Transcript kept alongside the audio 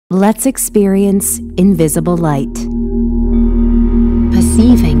Let's experience invisible light.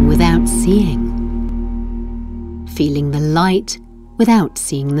 Perceiving without seeing. Feeling the light without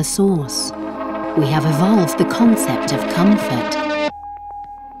seeing the source. We have evolved the concept of comfort.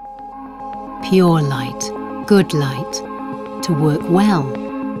 Pure light, good light, to work well,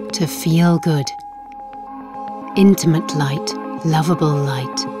 to feel good. Intimate light, lovable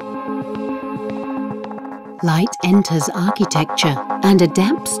light. Light enters architecture and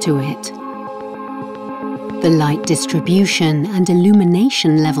adapts to it. The light distribution and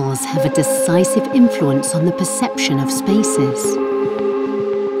illumination levels have a decisive influence on the perception of spaces.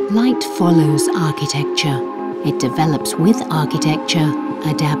 Light follows architecture. It develops with architecture,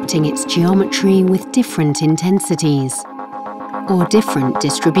 adapting its geometry with different intensities or different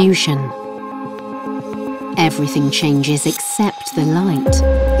distribution. Everything changes except the light.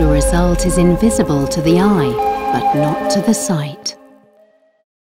 The result is invisible to the eye, but not to the sight.